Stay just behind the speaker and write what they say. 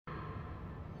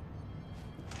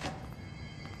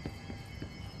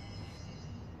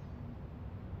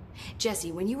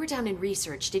Jesse, when you were down in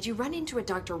research, did you run into a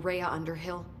Dr. Rhea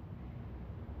Underhill?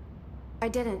 I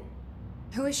didn't.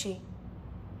 Who is she?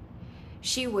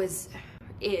 She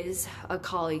is a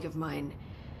colleague of mine.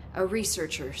 A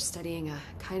researcher studying a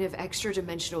kind of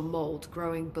extra-dimensional mold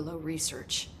growing below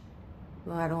research.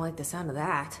 Well, I don't like the sound of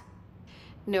that.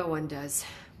 No one does.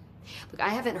 Look, I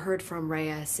haven't heard from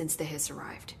Rhea since the hiss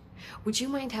arrived. Would you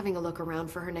mind having a look around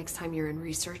for her next time you're in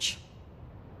research?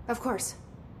 Of course.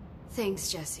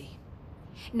 Thanks, Jesse.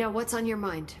 Now, what's on your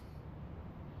mind?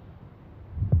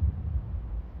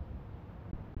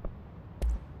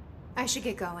 I should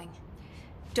get going.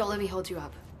 Don't let me hold you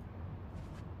up.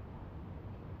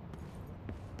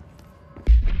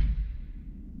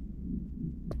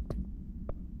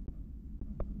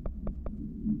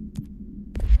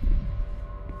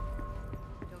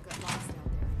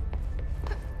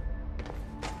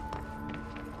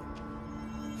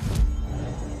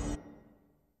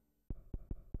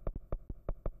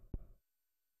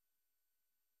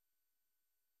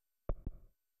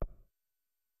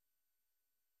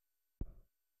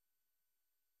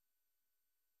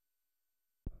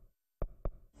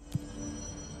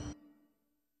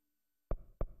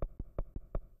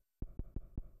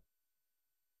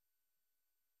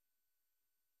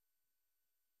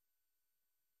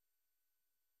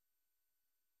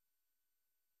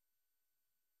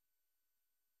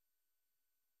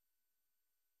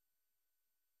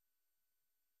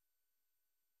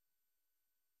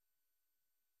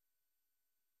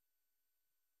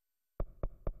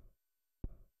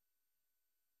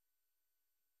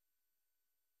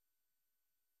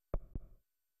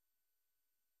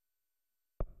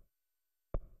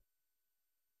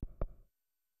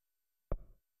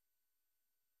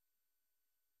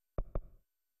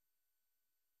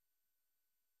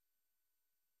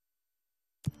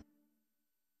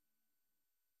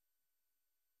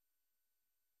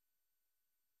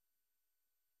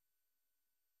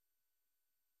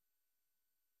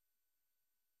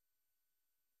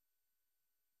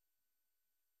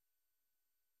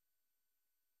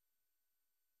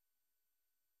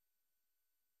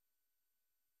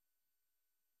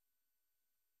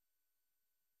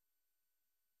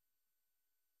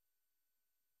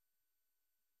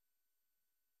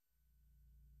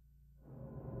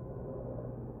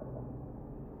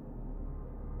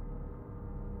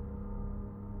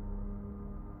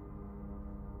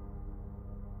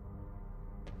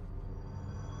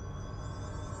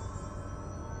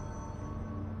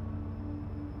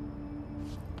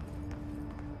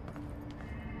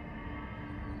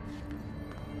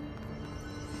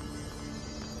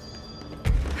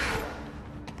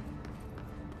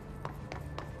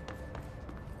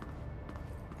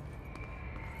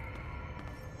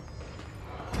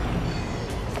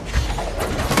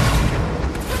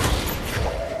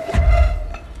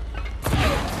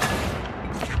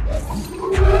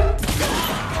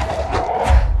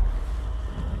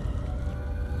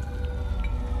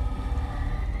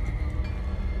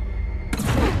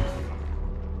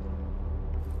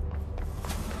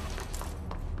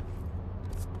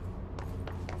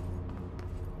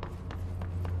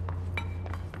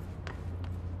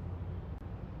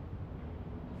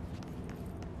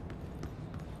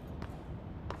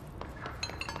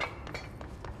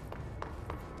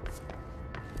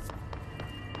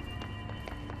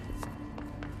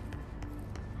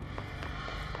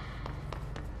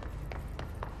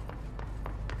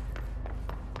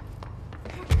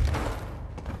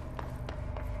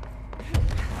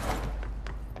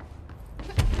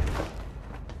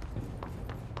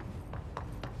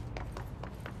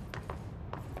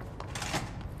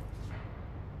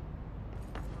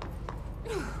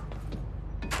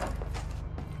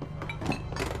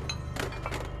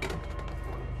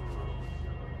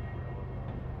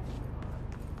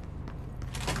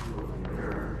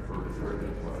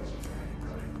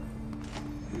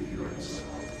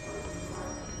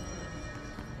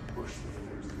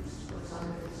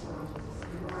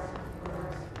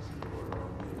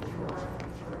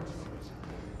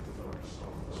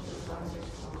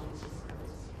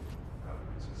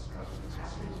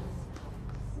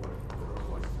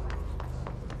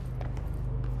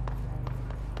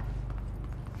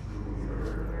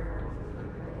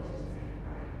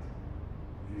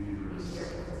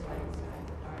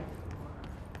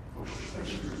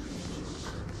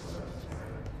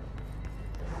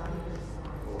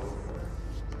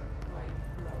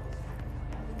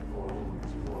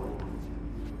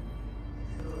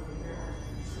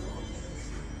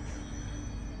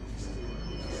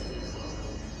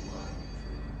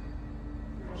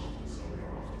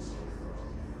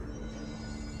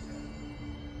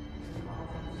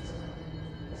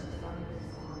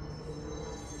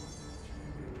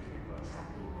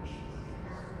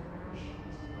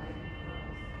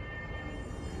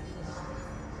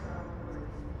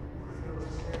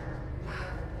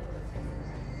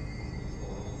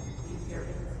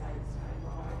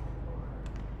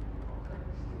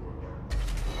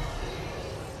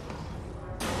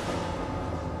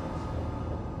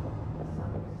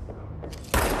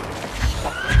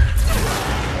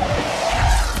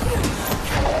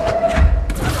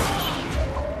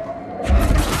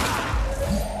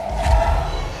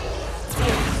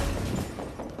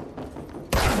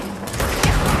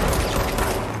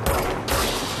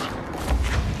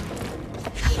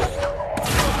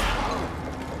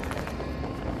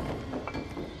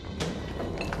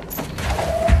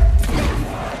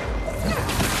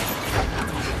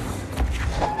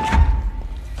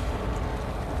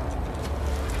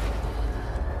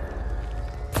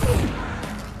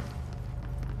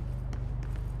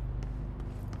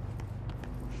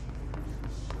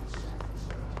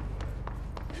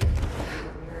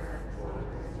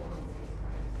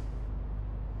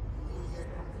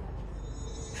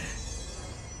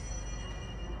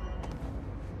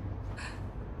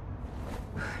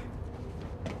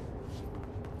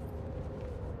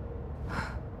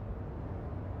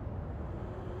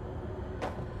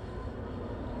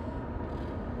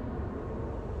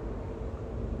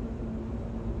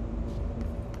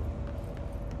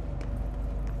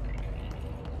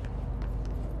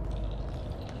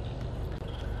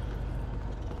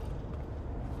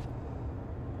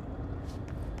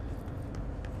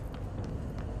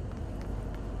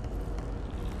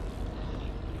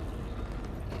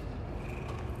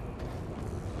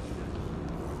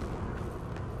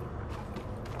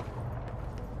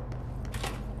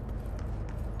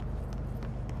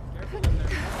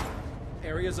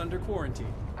 area's under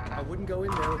quarantine. I wouldn't go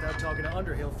in there without talking to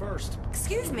Underhill first.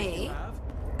 Excuse me?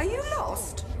 Are you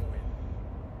lost?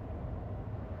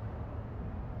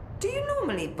 Do you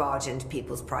normally barge into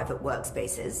people's private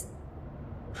workspaces?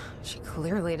 She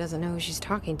clearly doesn't know who she's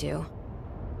talking to.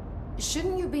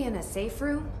 Shouldn't you be in a safe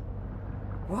room?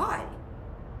 Why?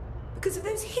 Because of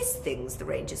those hiss things the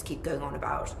Rangers keep going on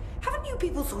about. Haven't you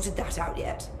people sorted that out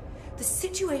yet? The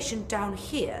situation down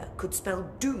here could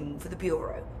spell doom for the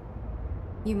Bureau.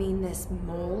 You mean this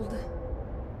mold?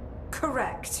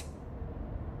 Correct.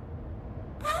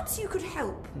 Perhaps you could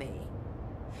help me.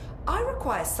 I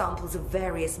require samples of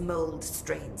various mold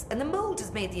strains, and the mold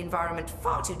has made the environment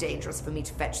far too dangerous for me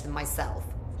to fetch them myself.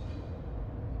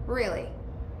 Really?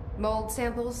 Mold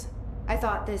samples? I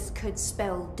thought this could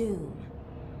spell doom.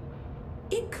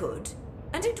 It could,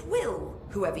 and it will,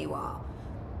 whoever you are.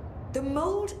 The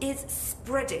mold is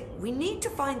spreading. We need to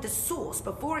find the source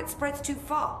before it spreads too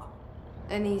far.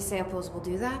 And these samples will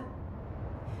do that?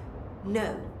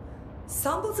 No.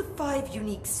 Samples of 5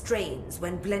 unique strains,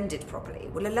 when blended properly,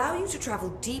 will allow you to travel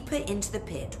deeper into the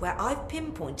pit where I've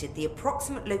pinpointed the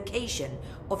approximate location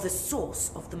of the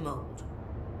source of the mold.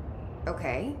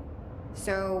 Okay.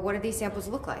 So what do these samples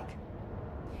look like?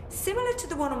 Similar to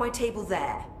the one on my table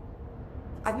there.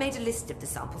 I've made a list of the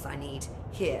samples I need.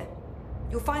 Here.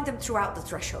 You'll find them throughout the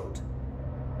threshold.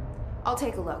 I'll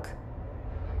take a look.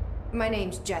 My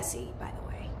name's Jesse, by the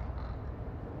way.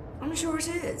 I'm sure it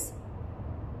is.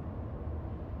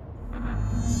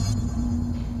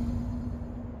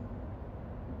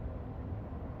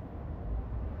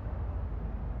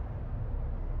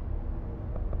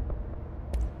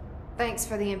 Thanks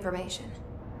for the information.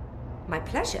 My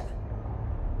pleasure.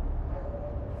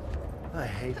 I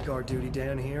hate guard duty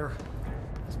down here.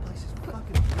 This place is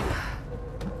fucking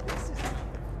weird. This is...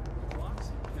 What?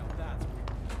 No, that's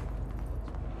weird.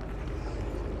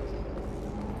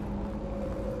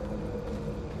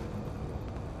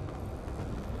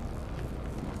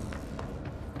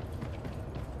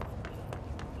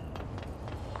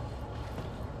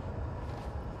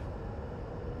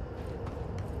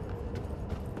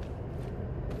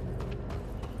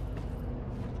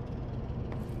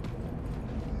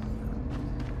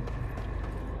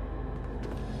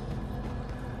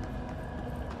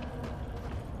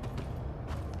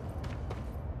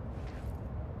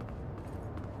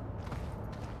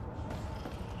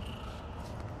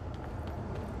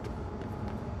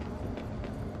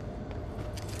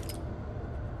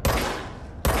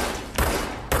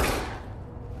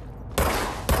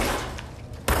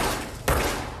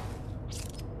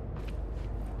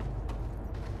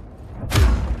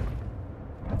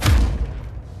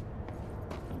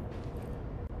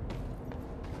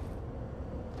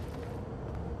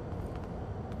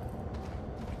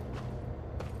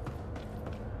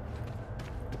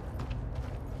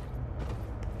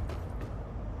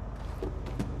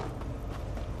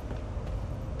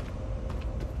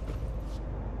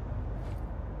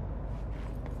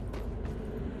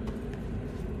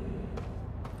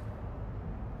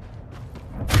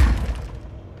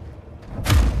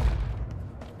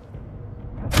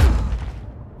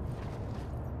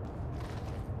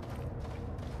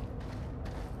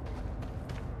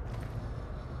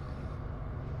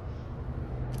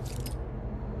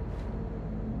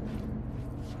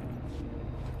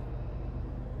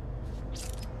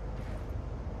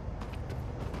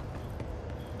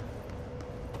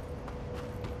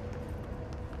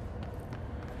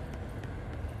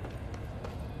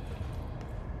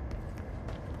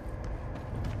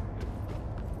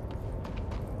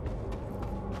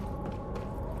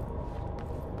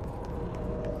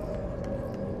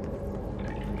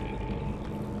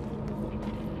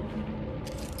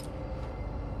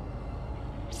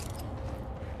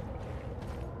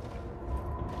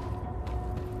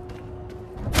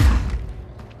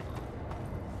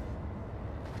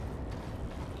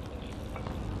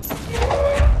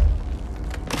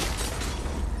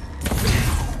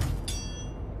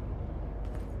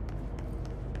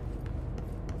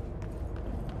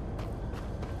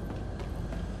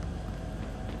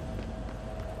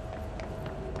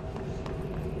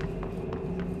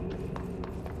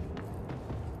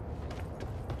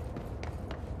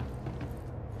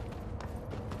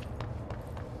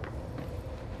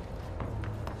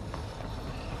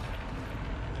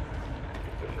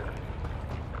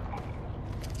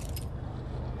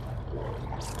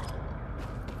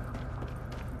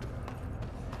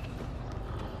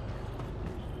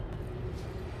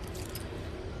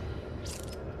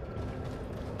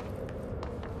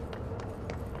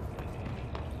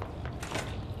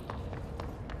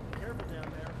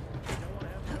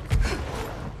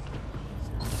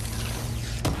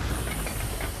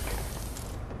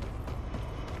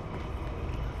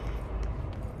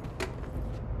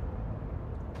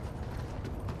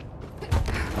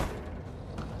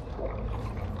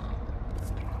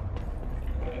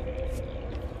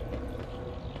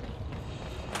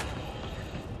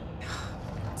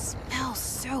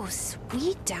 so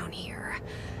sweet down here.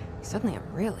 Suddenly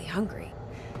I'm really hungry.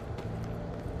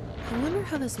 I wonder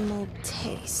how this mold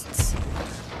tastes.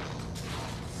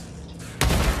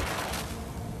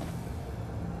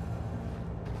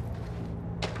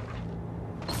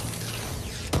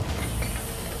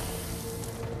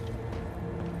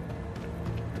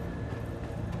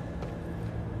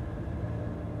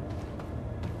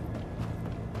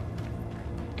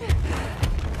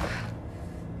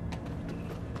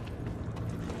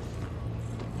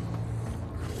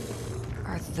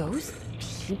 Are those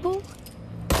people?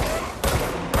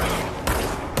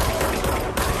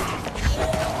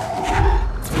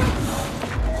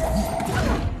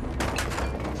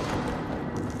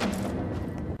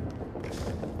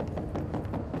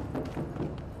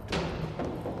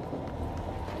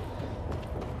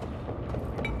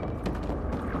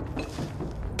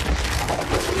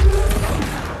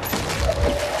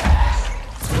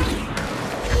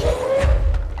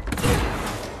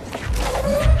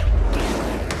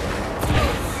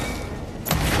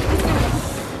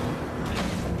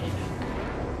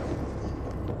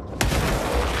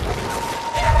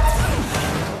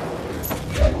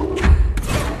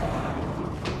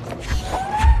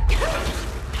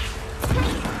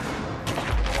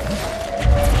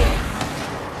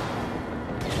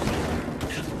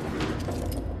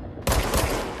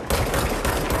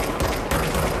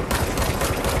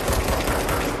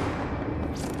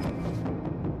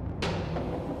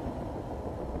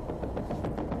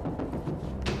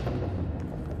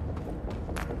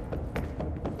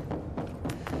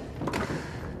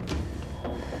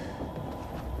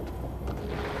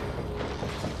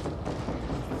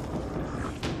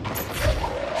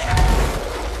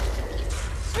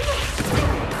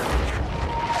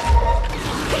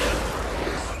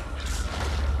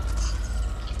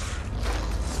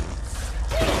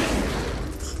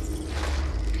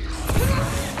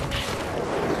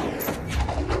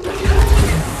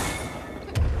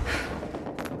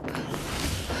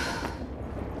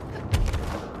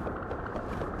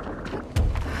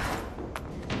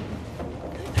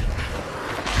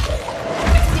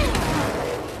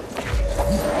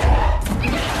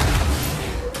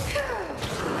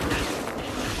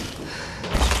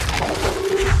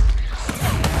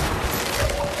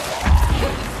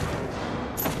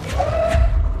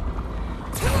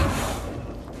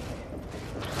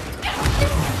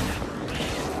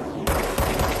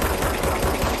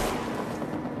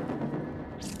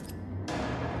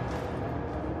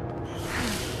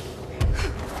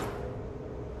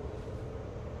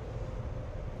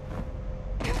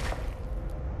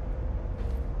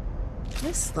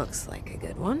 This looks like a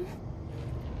good one.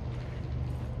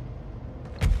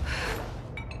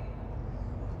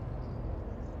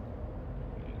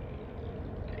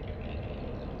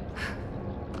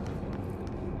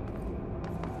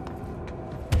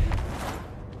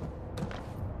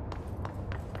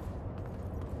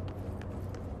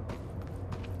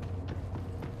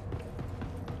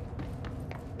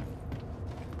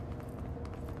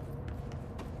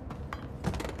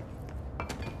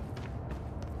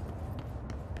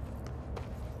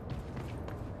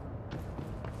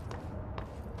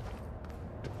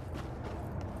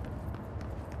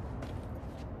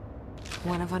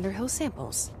 One of Underhill's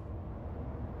samples.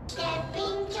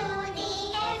 Stepping to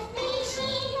the FBC,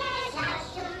 let's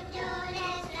rush to do,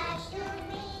 let's rush to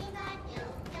me, but you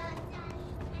don't touch,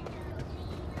 and don't we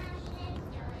rush, let's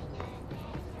join the rest of me.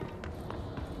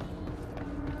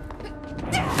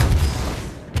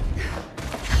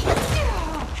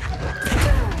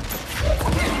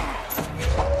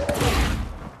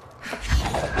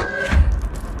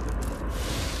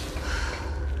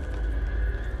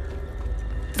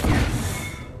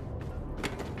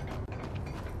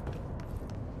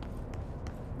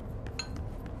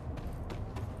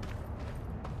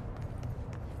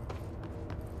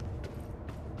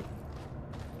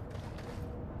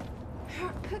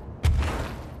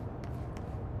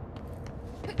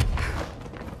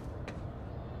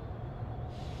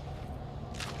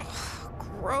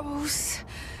 Gross.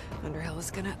 Underhill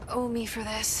is gonna owe me for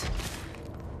this.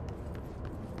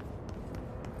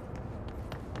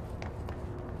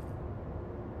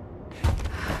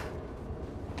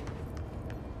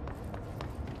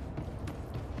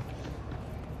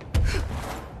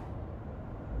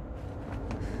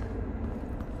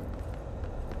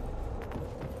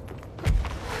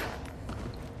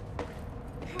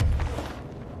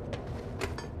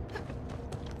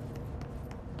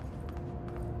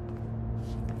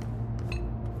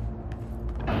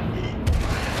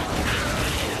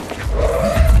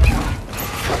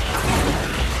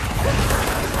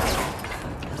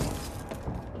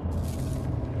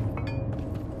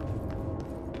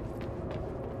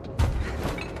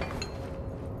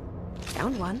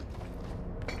 Found one.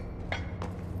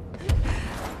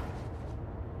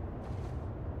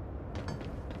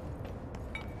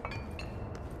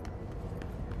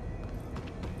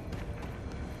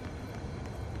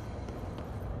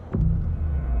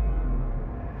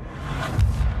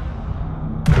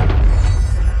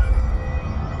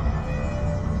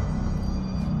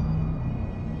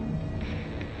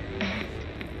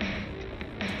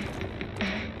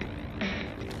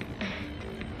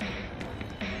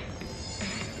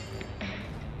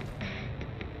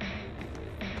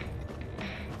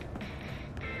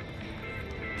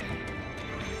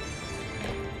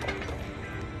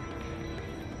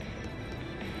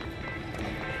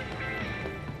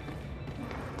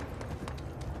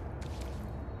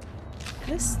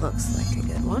 This looks like a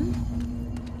good one.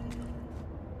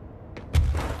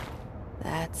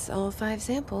 That's all 5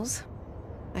 samples.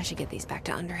 I should get these back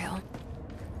to Underhill.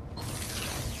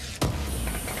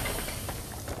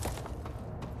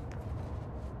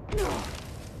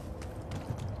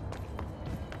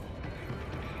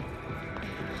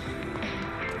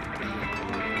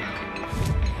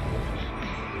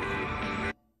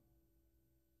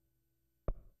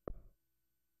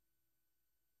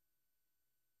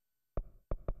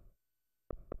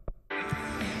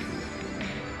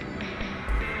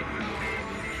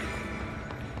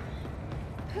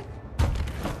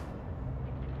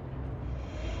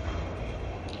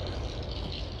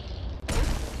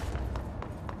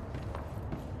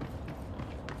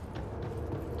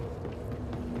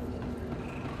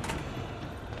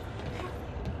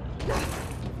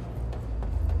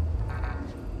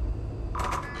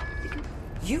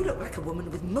 You look like a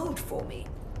woman with mold for me.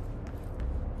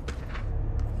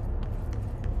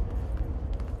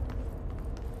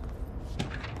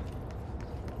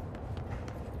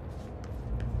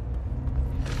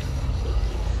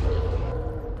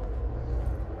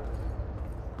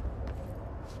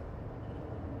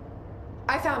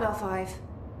 I found all 5,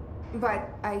 but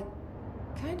I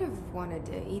kind of wanted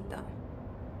to eat them.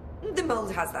 The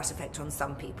mold has that effect on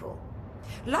some people.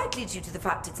 Likely due to the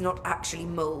fact it's not actually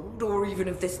mold, or even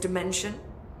of this dimension.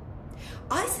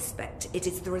 I suspect it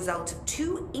is the result of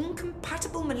 2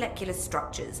 incompatible molecular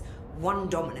structures, one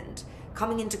dominant,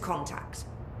 coming into contact.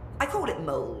 I call it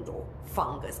mold, or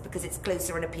fungus, because it's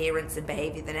closer in appearance and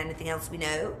behavior than anything else we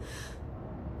know.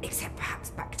 Except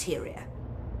perhaps bacteria.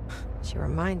 She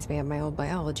reminds me of my old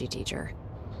biology teacher.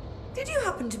 Did you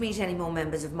happen to meet any more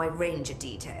members of my ranger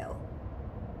detail?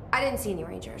 I didn't see any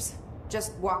rangers.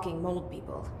 Just walking mold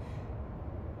people.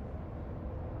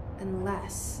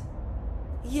 Unless...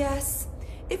 Yes.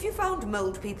 If you found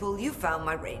mold people, you found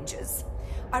my rangers.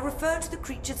 I refer to the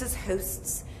creatures as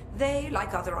hosts. They,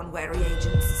 like other unwary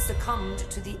agents, succumbed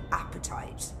to the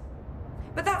appetite.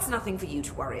 But that's nothing for you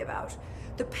to worry about.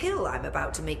 The pill I'm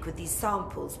about to make with these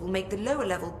samples will make the lower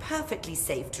level perfectly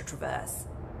safe to traverse.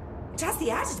 It has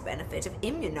the added benefit of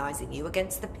immunizing you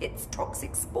against the pit's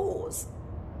toxic spores.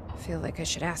 I feel like I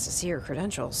should ask to see her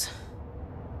credentials.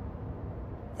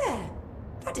 There.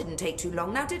 That didn't take too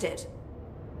long now, did it?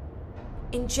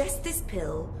 Ingest this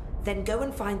pill, then go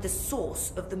and find the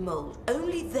source of the mold.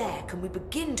 Only there can we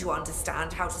begin to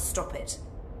understand how to stop it.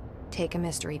 Take a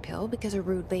mystery pill because a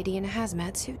rude lady in a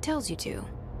hazmat suit tells you to.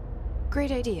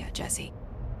 Great idea, Jesse.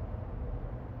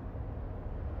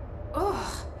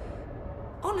 Ugh.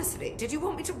 Honestly, did you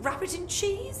want me to wrap it in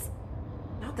cheese?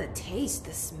 Not the taste,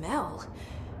 the smell.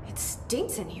 It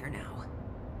stinks in here now.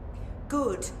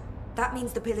 Good. That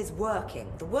means the pill is working.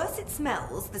 The worse it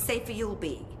smells, the safer you'll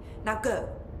be. Now go.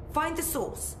 Find the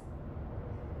source.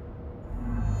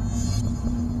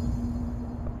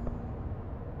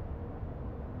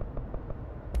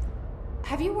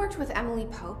 Have you worked with Emily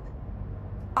Pope?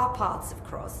 Our paths have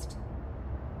crossed.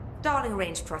 Darling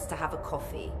arranged for us to have a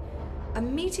coffee. A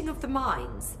meeting of the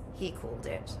minds, he called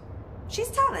it.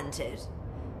 She's talented.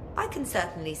 I can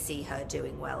certainly see her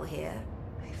doing well here.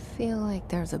 I feel like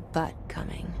there's a but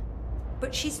coming.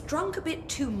 But she's drunk a bit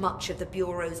too much of the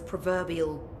Bureau's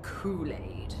proverbial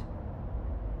Kool-Aid.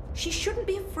 She shouldn't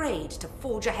be afraid to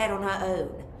forge ahead on her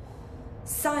own.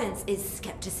 Science is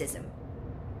skepticism.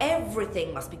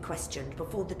 Everything must be questioned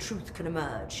before the truth can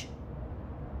emerge.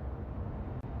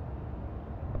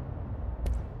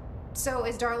 So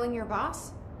is Darling your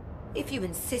boss? If you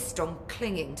insist on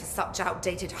clinging to such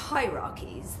outdated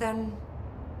hierarchies, then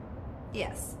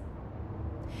yes.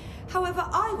 However,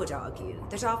 I would argue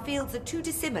that our fields are too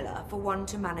dissimilar for one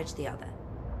to manage the other.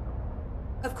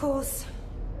 Of course,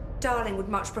 Darling would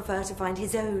much prefer to find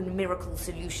his own miracle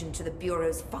solution to the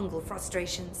Bureau's fungal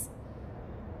frustrations.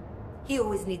 He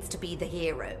always needs to be the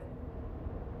hero.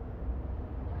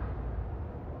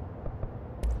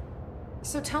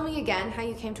 So tell me again how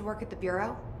you came to work at the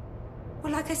Bureau?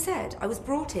 Well, like I said, I was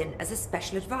brought in as a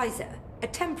special advisor. A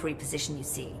temporary position, you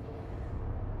see.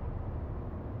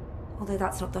 Although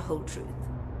that's not the whole truth.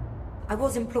 I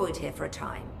was employed here for a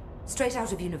time, straight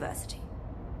out of university.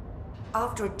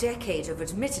 After a decade of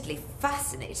admittedly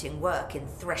fascinating work in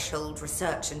threshold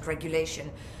research and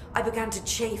regulation, I began to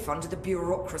chafe under the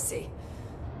bureaucracy.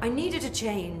 I needed a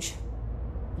change.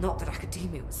 Not that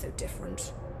academia was so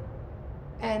different.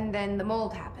 And then the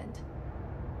mold happened.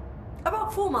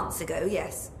 About 4 months ago,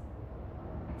 yes.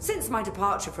 Since my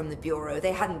departure from the Bureau,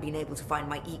 they hadn't been able to find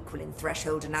my equal in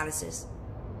threshold analysis.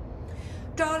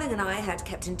 Darling and I had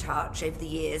kept in touch over the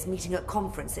years, meeting at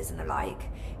conferences and the like.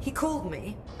 He called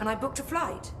me, and I booked a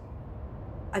flight.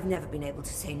 I've never been able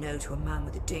to say no to a man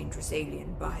with a dangerous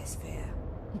alien biosphere.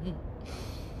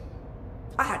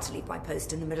 I had to leave my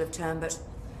post in the middle of term, but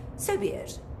so be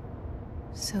it.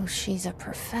 So she's a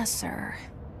professor.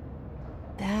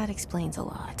 That explains a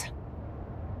lot.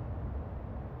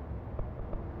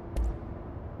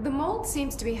 The mold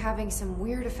seems to be having some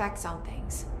weird effects on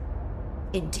things.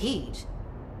 Indeed.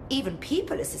 Even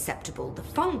people are susceptible. The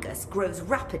fungus grows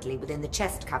rapidly within the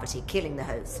chest cavity, killing the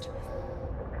host.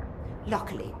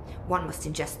 Luckily, one must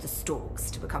ingest the stalks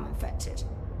to become infected.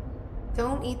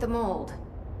 Don't eat the mold.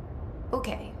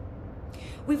 Okay.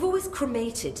 We've always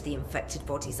cremated the infected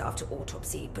bodies after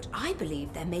autopsy, but I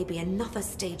believe there may be another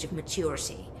stage of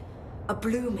maturity. A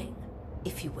blooming,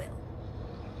 if you will.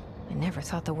 I never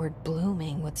thought the word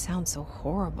blooming would sound so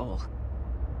horrible.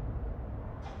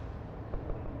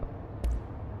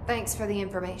 Thanks for the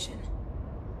information.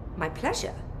 My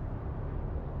pleasure.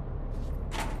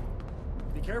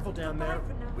 Be careful down there.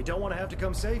 We don't want to have to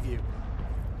come save you.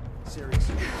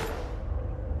 Seriously.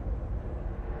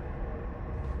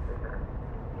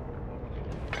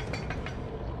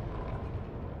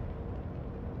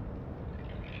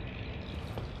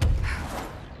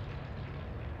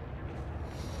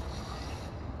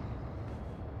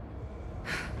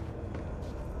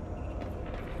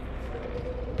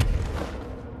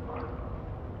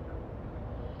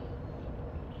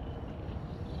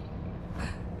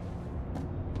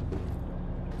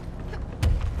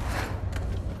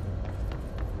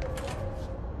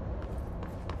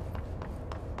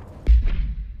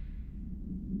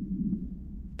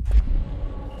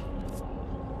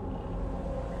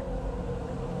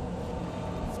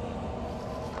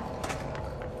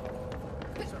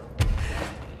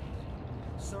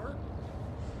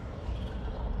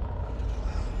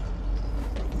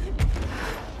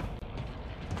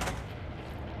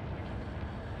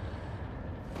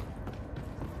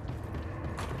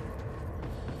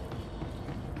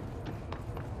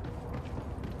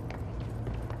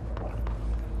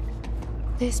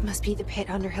 This must be the pit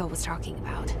Underhill was talking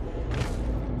about.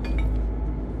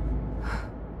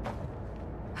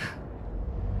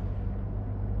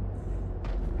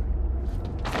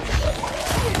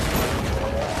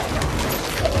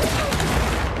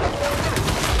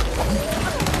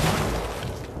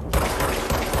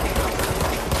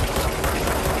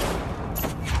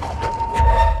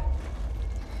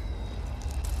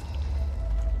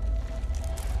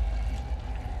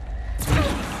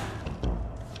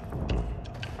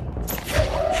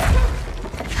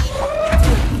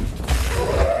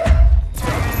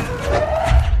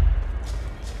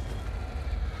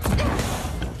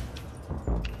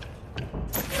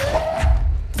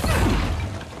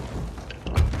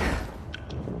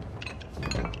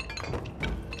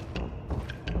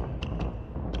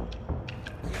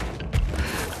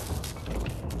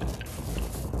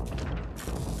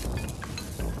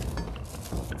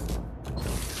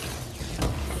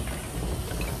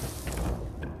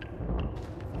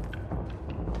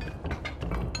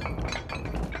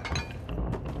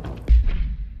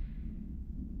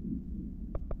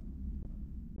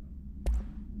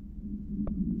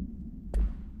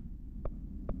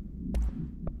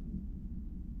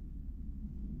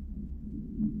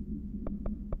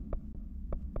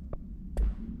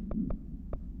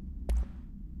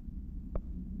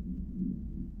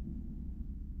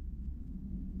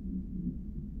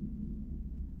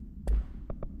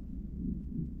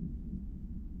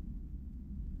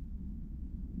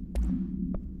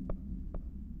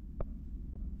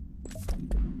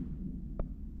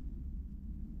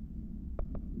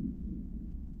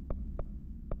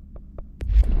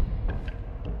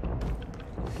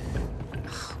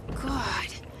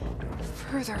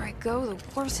 The further I go, the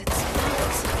worse it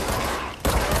smells.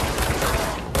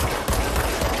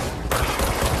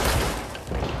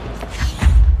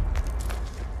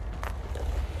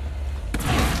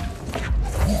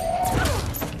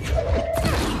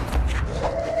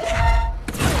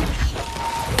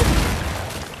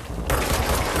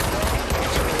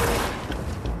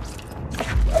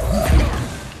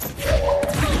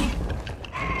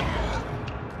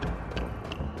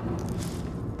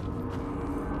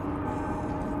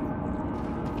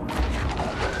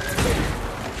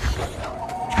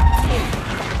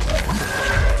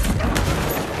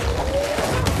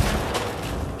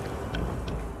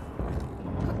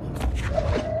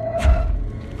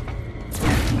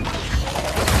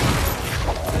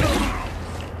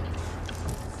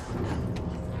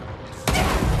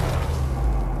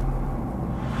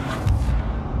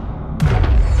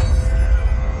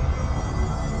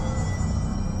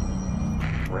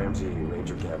 Ramsey,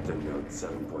 Ranger Captain, note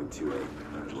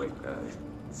 7.28. Wait,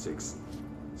 6,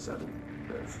 7,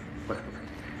 whatever.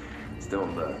 Still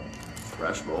in the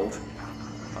fresh mold.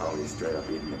 Ollie's straight up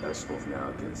eating the vegetables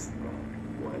now, because, well,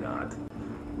 why not?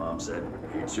 Mom said,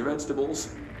 eat your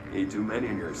vegetables. Eat too many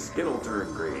and your skin will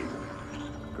turn green.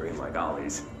 Green like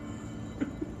Ollie's.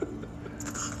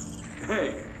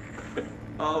 Hey,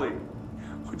 Ollie,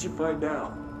 what'd you find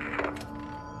out?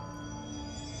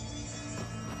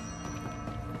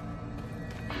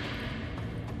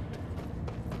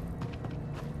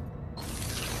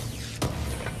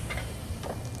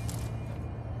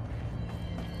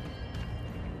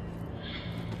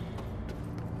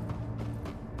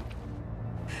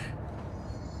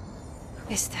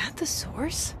 Is that the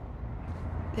source?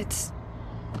 It's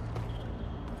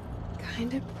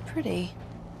kind of pretty.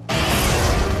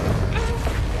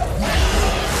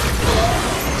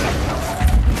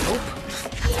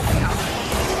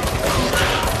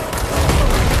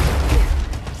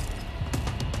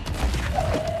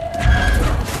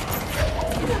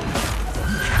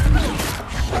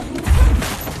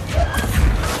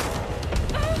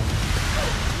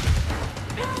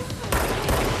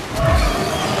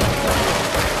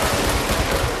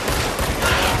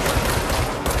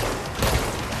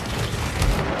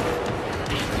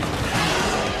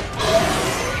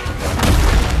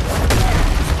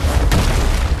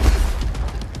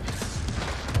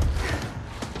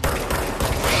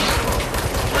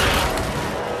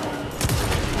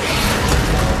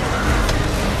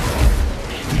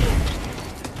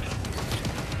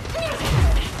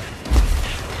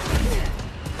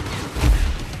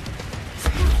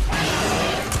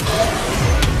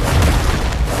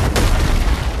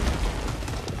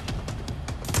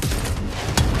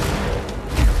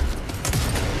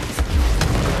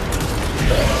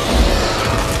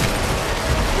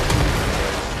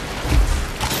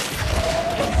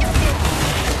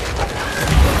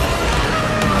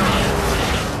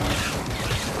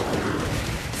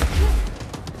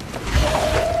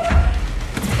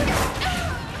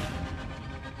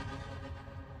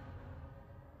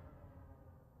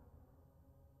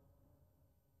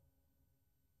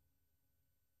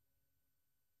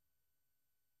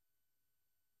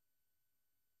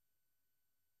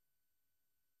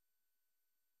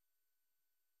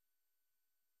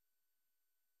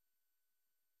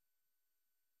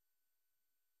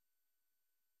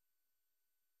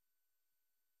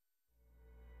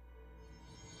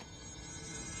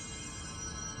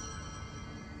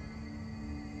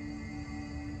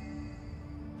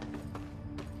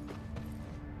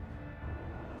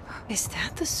 Is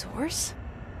that the source?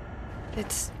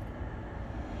 It's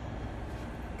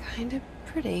kind of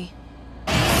pretty.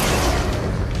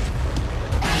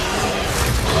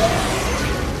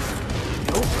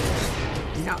 Nope.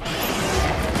 No.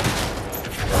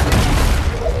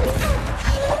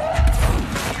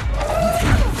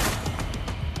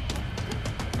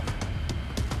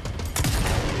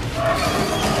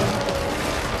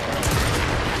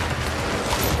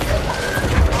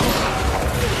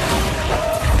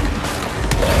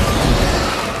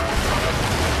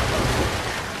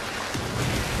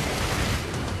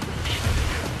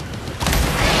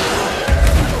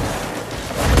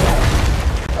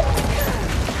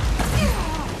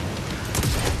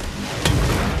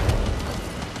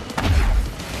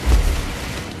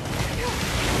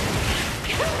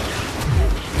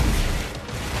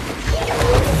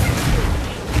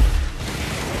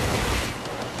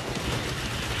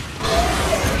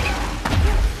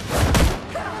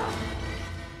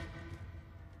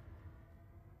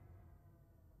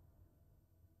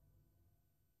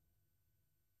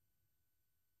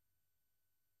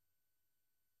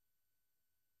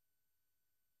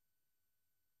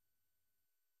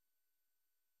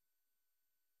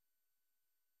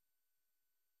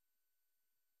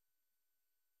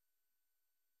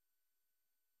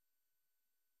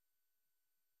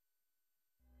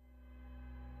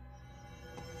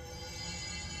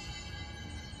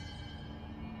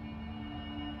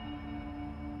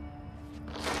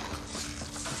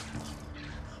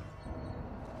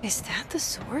 Is that the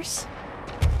source?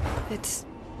 It's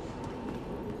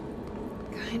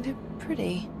kind of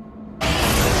pretty.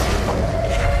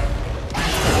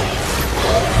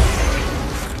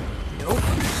 Nope.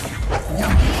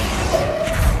 No.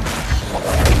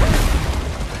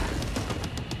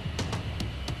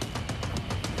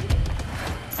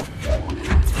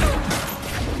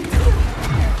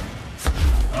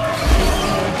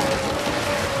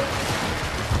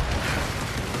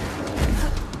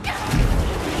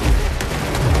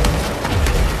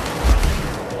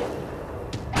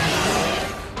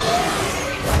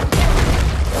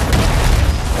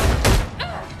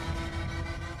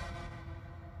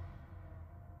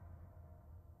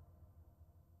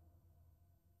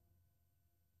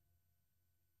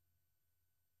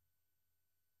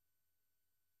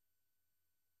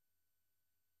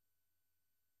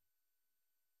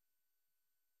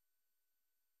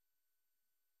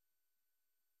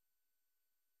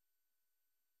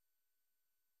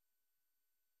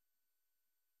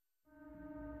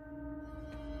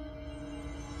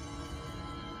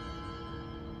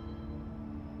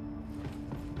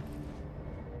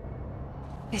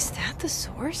 Is that the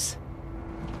source?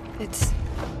 It's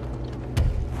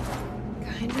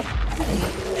kind of pretty.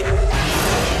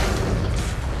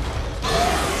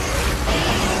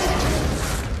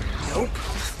 Nope.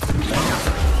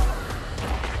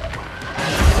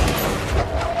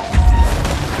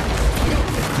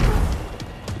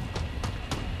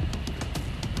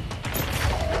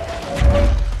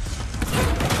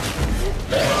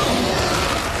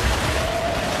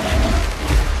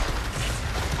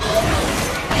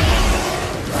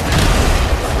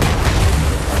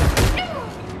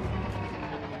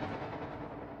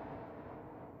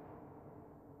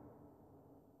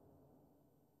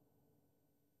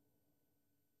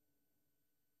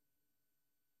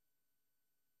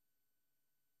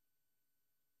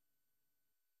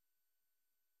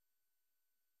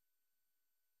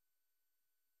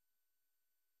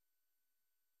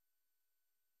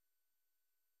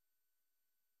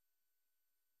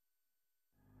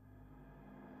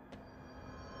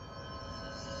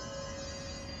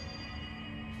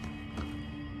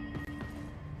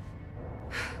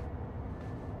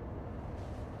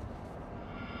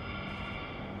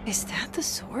 Is that the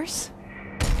source?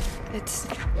 It's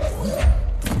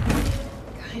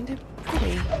kind of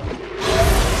pretty.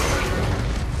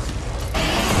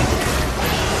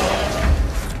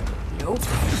 Nope.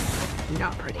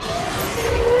 Not pretty.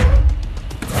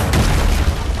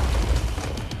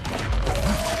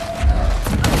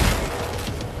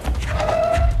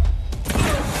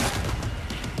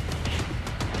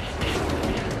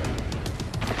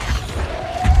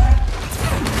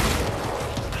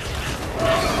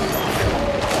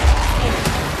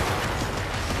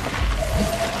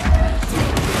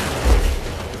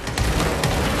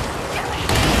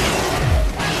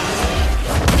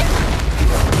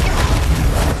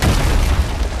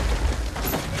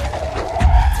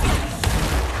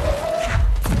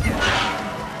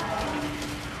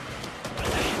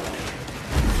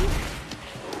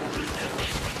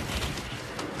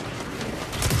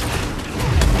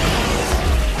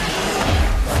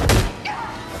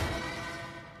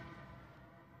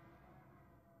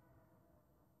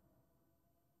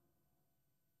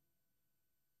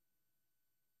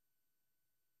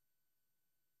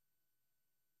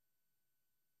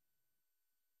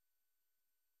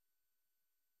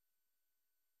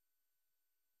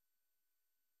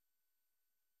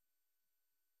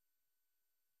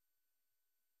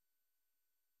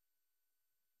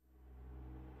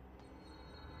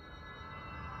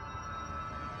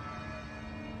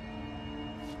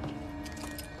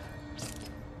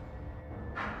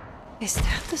 Is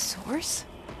that the source?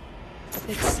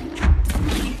 It's kind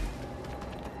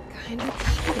of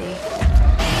pretty.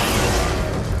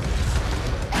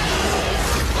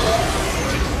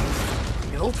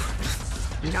 Nope.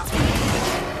 Not pretty.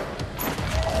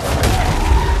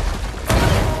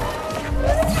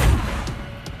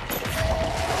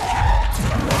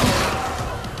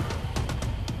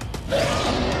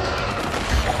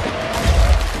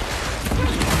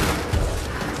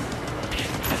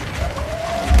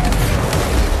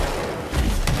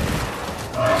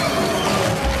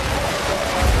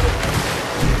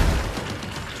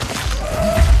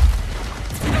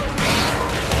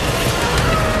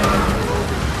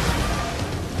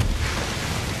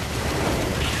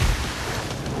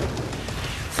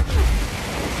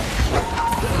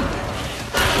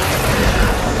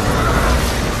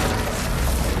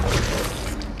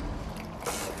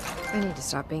 I need to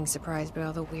stop being surprised by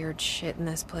all the weird shit in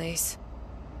this place.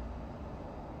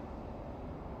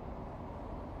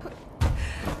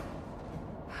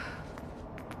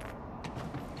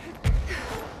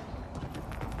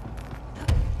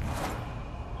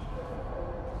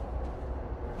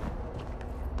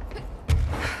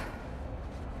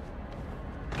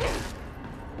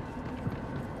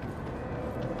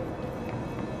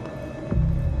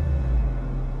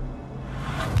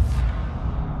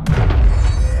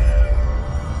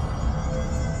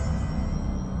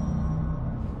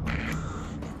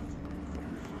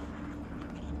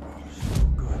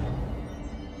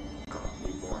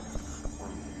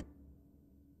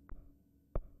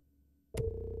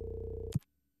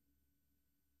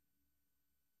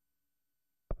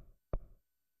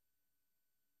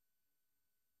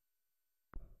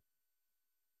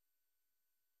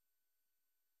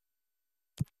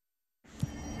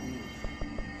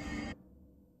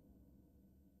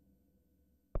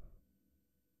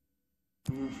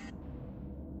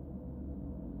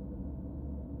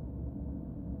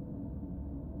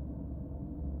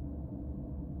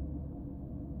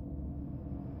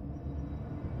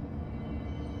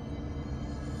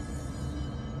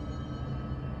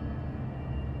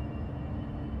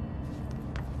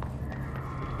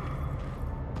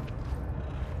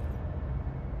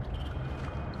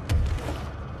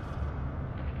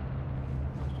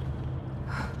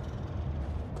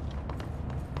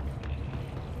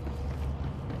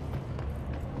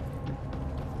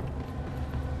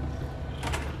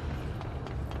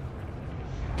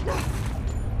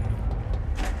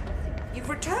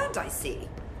 see.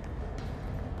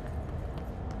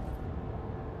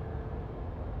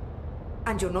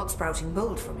 And you're not sprouting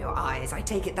mold from your eyes. I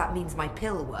take it that means my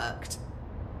pill worked.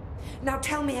 Now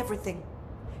tell me everything.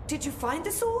 Did you find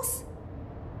the source?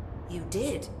 You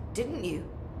did, didn't you?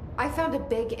 I found a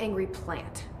big, angry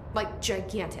plant. Like,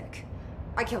 gigantic.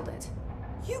 I killed it.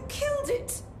 You killed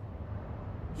it!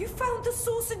 You found the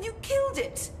source and you killed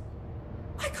it!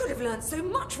 I could have learned so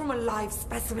much from a live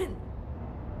specimen.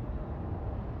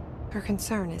 Her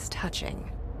concern is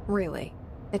touching. Really,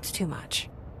 it's too much.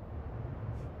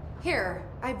 Here,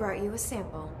 I brought you a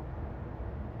sample.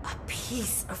 A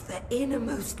piece of the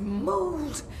innermost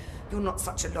mold. You're not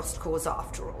such a lost cause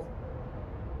after all.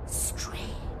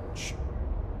 Strange.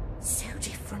 So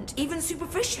different, even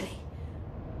superficially.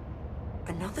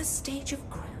 Another stage of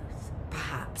growth,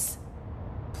 perhaps.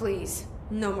 Please,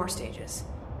 no more stages.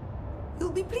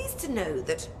 You'll be pleased to know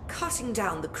that cutting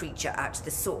down the creature at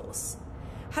the source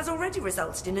has already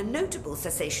resulted in a notable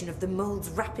cessation of the mold's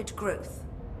rapid growth.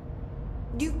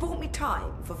 You've bought me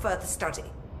time for further study.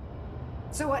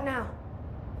 So what now?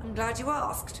 I'm glad you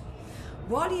asked.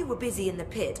 While you were busy in the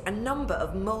pit, a number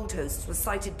of mold hosts were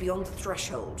sighted beyond the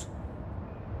threshold.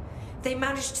 They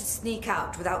managed to sneak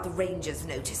out without the rangers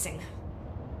noticing.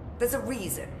 There's a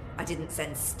reason I didn't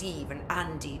send Steve and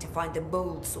Andy to find the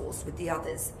mold source with the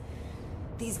others.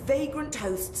 These vagrant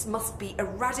hosts must be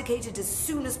eradicated as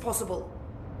soon as possible.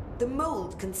 The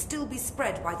mold can still be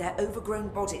spread by their overgrown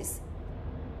bodies.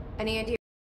 Any idea